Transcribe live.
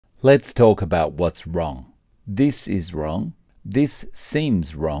Let's talk about what's wrong. This is wrong, this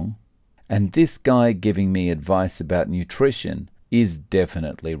seems wrong, and this guy giving me advice about nutrition is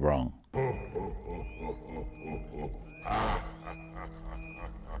definitely wrong.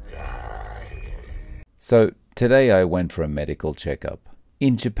 So today I went for a medical checkup.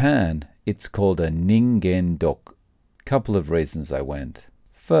 In Japan, it's called a ningen doku. Couple of reasons I went.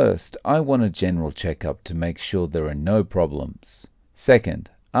 First, I want a general checkup to make sure there are no problems.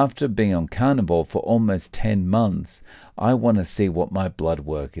 Second, after being on carnivore for almost 10 months, I want to see what my blood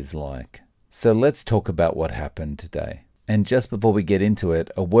work is like. So let's talk about what happened today. And just before we get into it,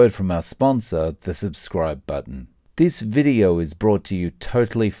 a word from our sponsor, the subscribe button. This video is brought to you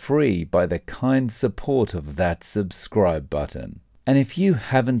totally free by the kind support of that subscribe button. And if you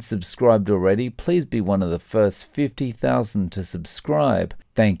haven't subscribed already, please be one of the first 50,000 to subscribe.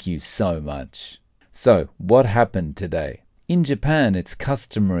 Thank you so much. So, what happened today? In Japan, it's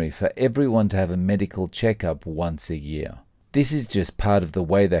customary for everyone to have a medical checkup once a year. This is just part of the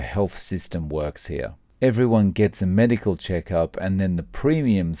way the health system works here. Everyone gets a medical checkup, and then the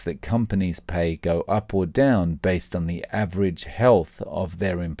premiums that companies pay go up or down based on the average health of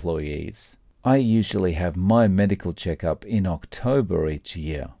their employees. I usually have my medical checkup in October each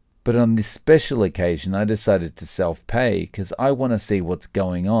year. But on this special occasion, I decided to self-pay because I want to see what's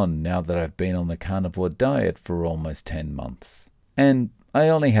going on now that I've been on the carnivore diet for almost 10 months. And I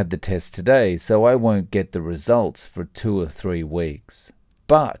only had the test today, so I won't get the results for 2 or 3 weeks.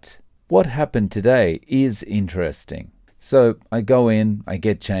 But what happened today is interesting. So I go in, I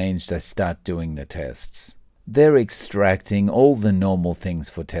get changed, I start doing the tests. They're extracting all the normal things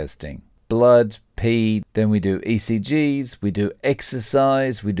for testing. Blood, pee, then we do ECGs, we do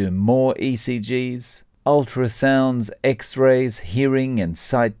exercise, we do more ECGs, ultrasounds, x-rays, hearing and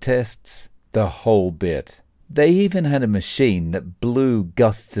sight tests, the whole bit. They even had a machine that blew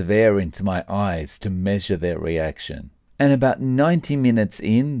gusts of air into my eyes to measure their reaction. And about 90 minutes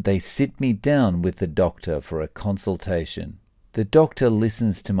in, they sit me down with the doctor for a consultation. The doctor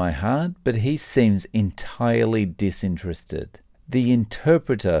listens to my heart, but he seems entirely disinterested. The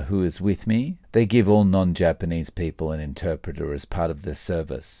interpreter who is with me, they give all non-Japanese people an interpreter as part of their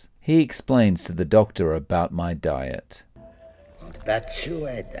service. He explains to the doctor about my diet.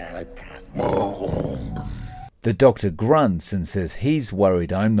 The doctor grunts and says he's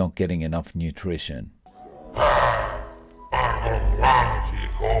worried I'm not getting enough nutrition.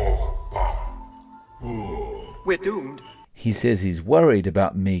 We're doomed. He says he's worried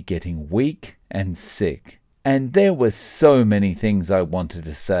about me getting weak and sick. And there were so many things I wanted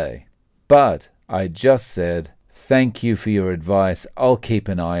to say. But I just said, thank you for your advice. I'll keep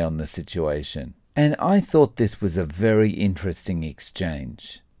an eye on the situation. And I thought this was a very interesting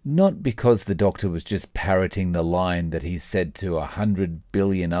exchange. Not because the doctor was just parroting the line that he said to 100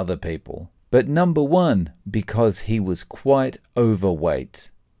 billion other people, but number one, because he was quite overweight,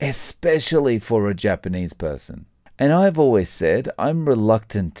 especially for a Japanese person. And I've always said I'm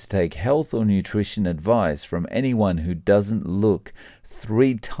reluctant to take health or nutrition advice from anyone who doesn't look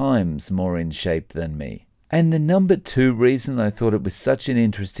 3 times more in shape than me. And the number 2 reason I thought it was such an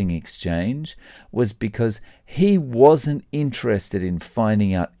interesting exchange was because he wasn't interested in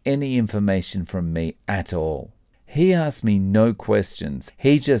finding out any information from me at all. He asked me no questions.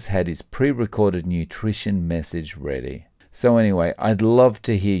 He just had his pre-recorded nutrition message ready. So anyway, I'd love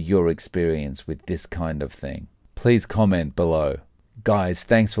to hear your experience with this kind of thing. Please comment below. Guys,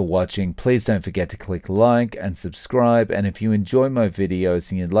 thanks for watching. Please don't forget to click like and subscribe. And if you enjoy my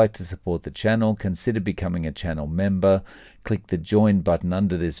videos and you'd like to support the channel, consider becoming a channel member. Click the join button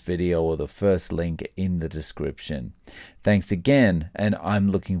under this video or the first link in the description. Thanks again, and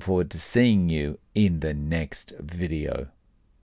I'm looking forward to seeing you in the next video.